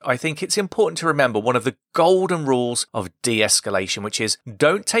I think it's important to remember one of the golden rules of de-escalation, which is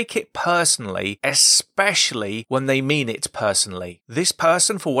don't take it personally, especially when they mean it personally. This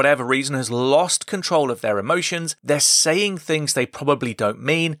person, for whatever reason, has lost control of their emotions. They're saying things they probably don't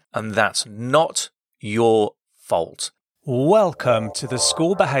mean, and that's not your fault. Welcome to the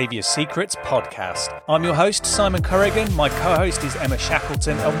School Behaviour Secrets podcast. I'm your host, Simon Corrigan. My co-host is Emma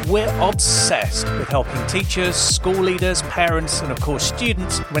Shackleton, and we're obsessed with helping teachers, school leaders, parents, and of course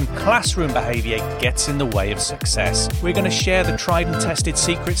students when classroom behaviour gets in the way of success. We're going to share the tried and tested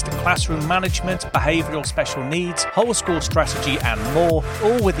secrets to classroom management, behavioural special needs, whole school strategy, and more,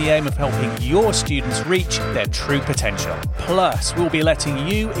 all with the aim of helping your students reach their true potential. Plus, we'll be letting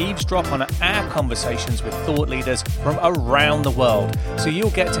you eavesdrop on our conversations with thought leaders from around the world, so you'll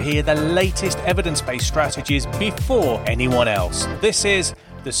get to hear the latest evidence-based strategies before anyone else. This is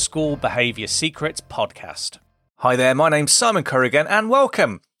the School Behaviour Secrets podcast. Hi there, my name's Simon Corrigan, and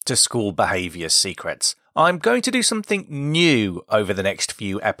welcome to School Behaviour Secrets. I'm going to do something new over the next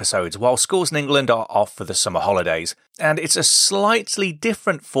few episodes while schools in England are off for the summer holidays, and it's a slightly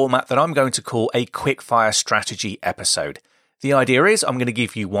different format that I'm going to call a quickfire strategy episode. The idea is I'm going to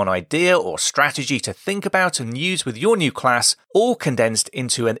give you one idea or strategy to think about and use with your new class, all condensed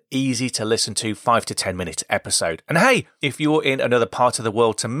into an easy to listen to 5 to 10 minute episode. And hey, if you're in another part of the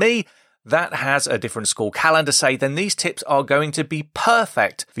world to me that has a different school calendar, say, then these tips are going to be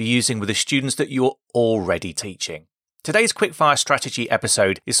perfect for using with the students that you're already teaching. Today's quickfire strategy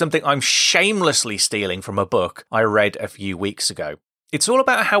episode is something I'm shamelessly stealing from a book I read a few weeks ago. It's all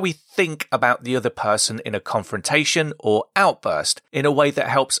about how we think about the other person in a confrontation or outburst in a way that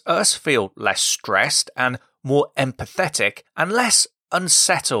helps us feel less stressed and more empathetic and less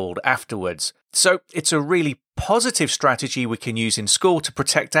unsettled afterwards. So it's a really positive strategy we can use in school to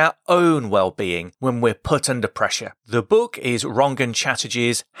protect our own well-being when we're put under pressure. The book is Rangan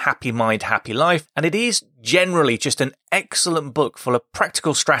Chatterjee's Happy Mind, Happy Life, and it is generally just an excellent book full of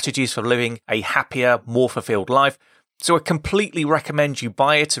practical strategies for living a happier, more fulfilled life. So I completely recommend you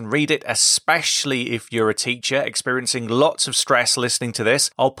buy it and read it, especially if you're a teacher experiencing lots of stress listening to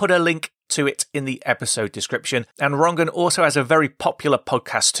this. I'll put a link to it in the episode description. And Rangan also has a very popular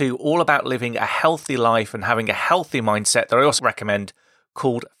podcast too, all about living a healthy life and having a healthy mindset that I also recommend,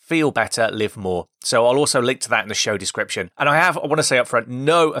 called Feel Better, Live More. So I'll also link to that in the show description. And I want to say up front,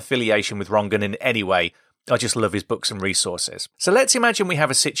 no affiliation with Rangan in any way. I just love his books and resources. So let's imagine we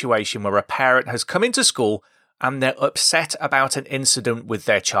have a situation where a parent has come into school and they're upset about an incident with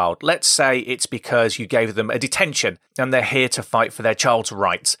their child. Let's say it's because you gave them a detention and they're here to fight for their child's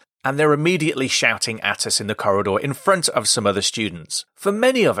rights, and they're immediately shouting at us in the corridor in front of some other students. For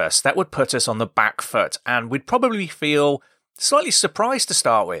many of us, that would put us on the back foot, and we'd probably feel slightly surprised to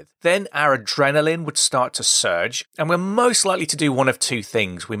start with. Then our adrenaline would start to surge, and we're most likely to do one of two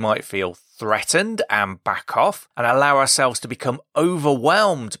things. We might feel threatened and back off and allow ourselves to become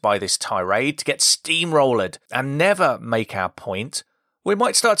overwhelmed by this tirade, to get steamrolled and never make our point. We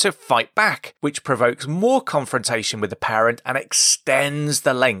might start to fight back, which provokes more confrontation with the parent and extends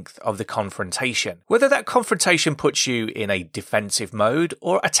the length of the confrontation. Whether that confrontation puts you in a defensive mode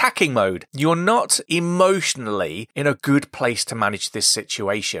or attacking mode, you're not emotionally in a good place to manage this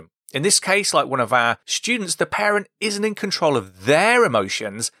situation. In this case, like one of our students, the parent isn't in control of their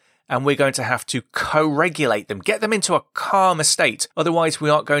emotions, and we're going to have to co-regulate them, get them into a calmer state. Otherwise, we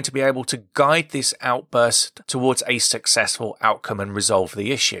aren't going to be able to guide this outburst towards a successful outcome and resolve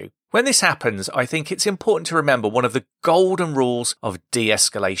the issue. When this happens, I think it's important to remember one of the golden rules of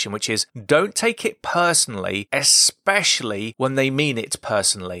de-escalation, which is don't take it personally, especially when they mean it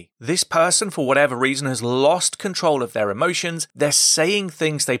personally. This person, for whatever reason, has lost control of their emotions. They're saying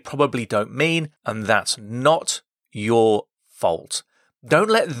things they probably don't mean, and that's not your fault.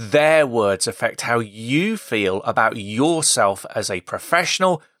 Don't let their words affect how you feel about yourself as a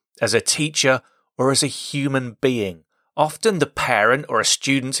professional, as a teacher, or as a human being. Often the parent or a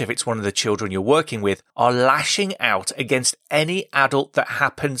student, if it's one of the children you're working with, are lashing out against any adult that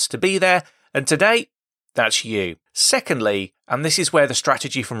happens to be there, and today, that's you. Secondly, and this is where the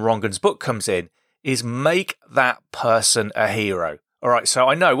strategy from Rangan's book comes in, is make that person a hero. All right, so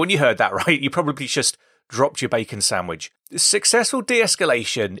I know when you heard that, right, you probably just dropped your bacon sandwich. Successful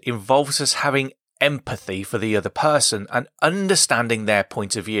de-escalation involves us having empathy for the other person and understanding their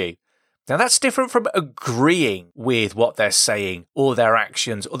point of view. Now, that's different from agreeing with what they're saying or their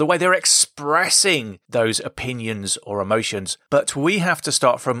actions or the way they're expressing those opinions or emotions. But we have to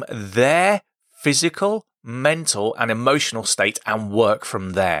start from their physical, mental, and emotional state and work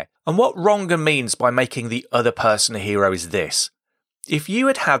from there. And what Rangan means by making the other person a hero is this. If you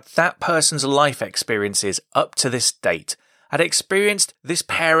had had that person's life experiences up to this date had experienced this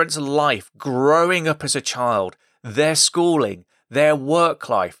parent's life growing up as a child, their schooling, their work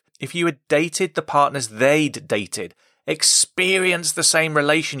life, if you had dated the partners they'd dated, experienced the same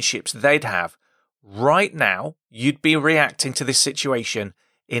relationships they'd have, right now you'd be reacting to this situation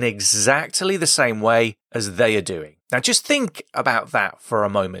in exactly the same way as they are doing. Now just think about that for a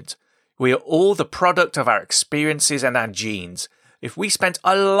moment. We are all the product of our experiences and our genes. If we spent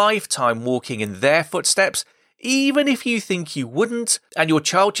a lifetime walking in their footsteps, even if you think you wouldn't, and your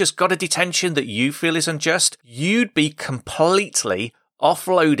child just got a detention that you feel is unjust, you'd be completely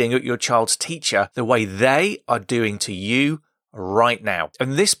offloading at your child's teacher the way they are doing to you right now.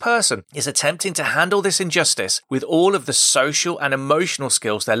 And this person is attempting to handle this injustice with all of the social and emotional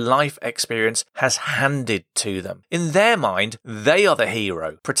skills their life experience has handed to them. In their mind, they are the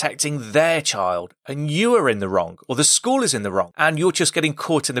hero, protecting their child, and you are in the wrong, or the school is in the wrong, and you're just getting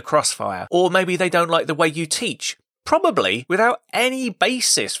caught in the crossfire. Or maybe they don't like the way you teach, probably without any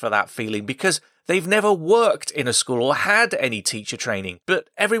basis for that feeling because they've never worked in a school or had any teacher training. But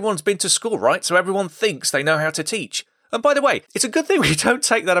everyone's been to school, right? So everyone thinks they know how to teach. And by the way, it's a good thing we don't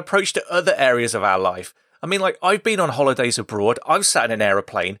take that approach to other areas of our life. I mean, like, I've been on holidays abroad, I've sat in an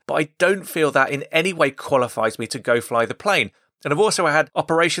aeroplane, but I don't feel that in any way qualifies me to go fly the plane. And I've also had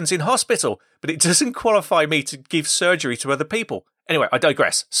operations in hospital, but it doesn't qualify me to give surgery to other people. Anyway, I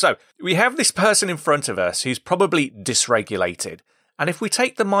digress. So, we have this person in front of us who's probably dysregulated. And if we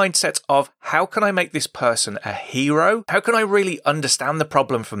take the mindset of how can I make this person a hero? How can I really understand the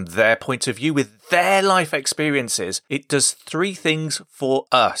problem from their point of view with their life experiences? It does three things for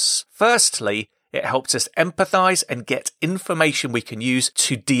us. Firstly, it helps us empathize and get information we can use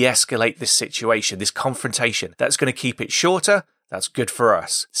to de-escalate this situation, this confrontation. That's going to keep it shorter. That's good for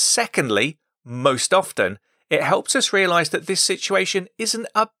us. Secondly, most often, it helps us realize that this situation isn't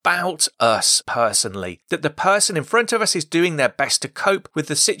about us personally, that the person in front of us is doing their best to cope with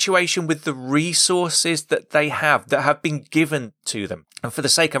the situation with the resources that they have, that have been given to them. And for the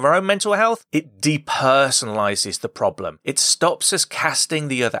sake of our own mental health, it depersonalizes the problem. It stops us casting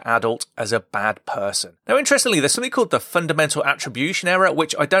the other adult as a bad person. Now, interestingly, there's something called the fundamental attribution error,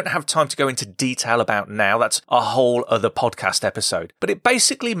 which I don't have time to go into detail about now. That's a whole other podcast episode. But it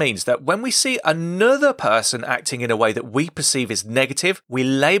basically means that when we see another person acting in a way that we perceive as negative, we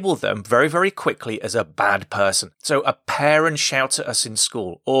label them very, very quickly as a bad person. So a parent shouts at us in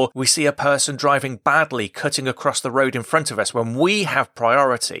school, or we see a person driving badly, cutting across the road in front of us when we have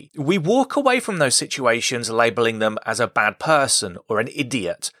priority. We walk away from those situations labeling them as a bad person or an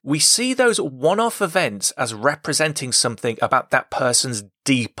idiot. We see those one-off events as representing something about that person's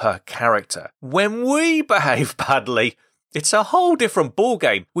deeper character. When we behave badly, it's a whole different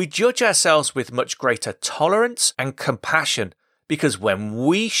ballgame. We judge ourselves with much greater tolerance and compassion because when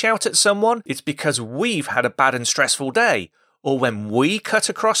we shout at someone, it's because we've had a bad and stressful day. Or when we cut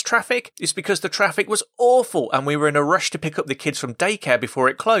across traffic, it's because the traffic was awful and we were in a rush to pick up the kids from daycare before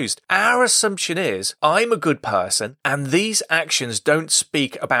it closed. Our assumption is, I'm a good person, and these actions don't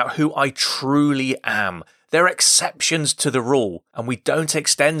speak about who I truly am. They're exceptions to the rule, and we don't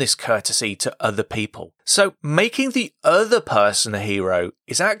extend this courtesy to other people. So making the other person a hero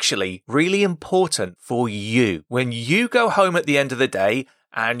is actually really important for you. When you go home at the end of the day,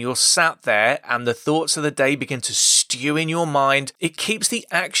 and you're sat there and the thoughts of the day begin to stew in your mind, it keeps the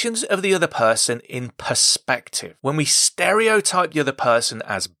actions of the other person in perspective. When we stereotype the other person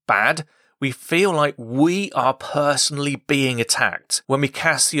as bad, we feel like we are personally being attacked. When we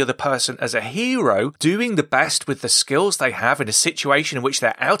cast the other person as a hero, doing the best with the skills they have in a situation in which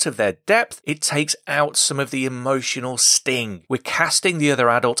they're out of their depth, it takes out some of the emotional sting. We're casting the other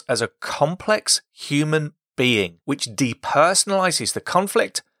adult as a complex human being, which depersonalizes the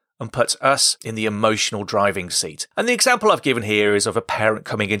conflict and puts us in the emotional driving seat. And the example I've given here is of a parent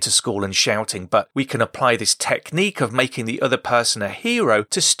coming into school and shouting, but we can apply this technique of making the other person a hero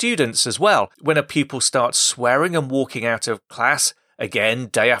to students as well. When a pupil starts swearing and walking out of class, again,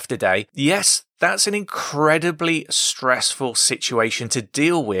 day after day, yes, that's an incredibly stressful situation to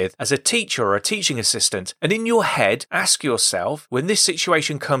deal with as a teacher or a teaching assistant. And in your head, ask yourself, when this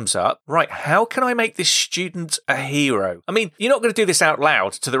situation comes up, right, how can I make this student a hero? I mean, you're not going to do this out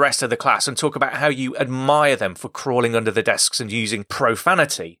loud to the rest of the class and talk about how you admire them for crawling under the desks and using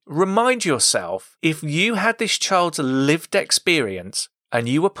profanity. Remind yourself, if you had this child's lived experience, and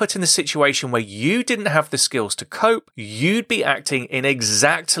you were put in a situation where you didn't have the skills to cope, you'd be acting in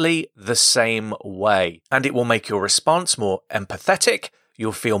exactly the same way. And it will make your response more empathetic,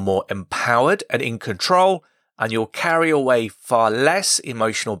 you'll feel more empowered and in control, and you'll carry away far less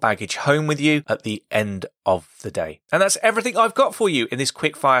emotional baggage home with you at the end of the day. And that's everything I've got for you in this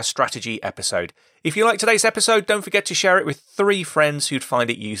quickfire strategy episode. If you like today's episode, don't forget to share it with 3 friends who'd find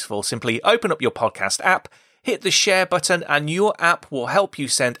it useful. Simply open up your podcast app, hit the share button, and your app will help you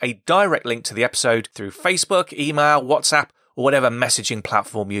send a direct link to the episode through Facebook, email, WhatsApp, or whatever messaging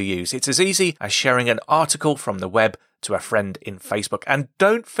platform you use. It's as easy as sharing an article from the web to a friend in Facebook. And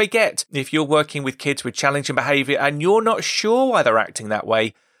don't forget, if you're working with kids with challenging behaviour and you're not sure why they're acting that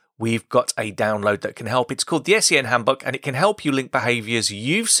way, we've got a download that can help. It's called the SEN Handbook, and it can help you link behaviours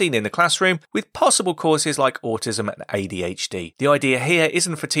you've seen in the classroom with possible causes like autism and ADHD. The idea here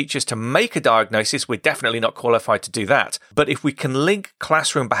isn't for teachers to make a diagnosis. We're definitely not qualified to do that. But if we can link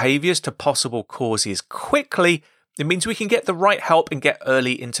classroom behaviours to possible causes quickly, it means we can get the right help and get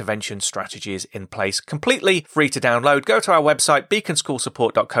early intervention strategies in place. Completely free to download. Go to our website,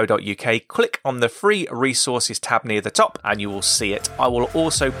 beaconschoolsupport.co.uk, click on the free resources tab near the top, and you will see it. I will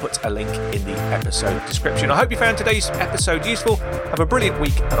also put a link in the episode description. I hope you found today's episode useful. Have a brilliant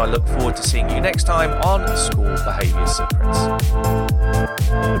week, and I look forward to seeing you next time on School Behaviour Secrets.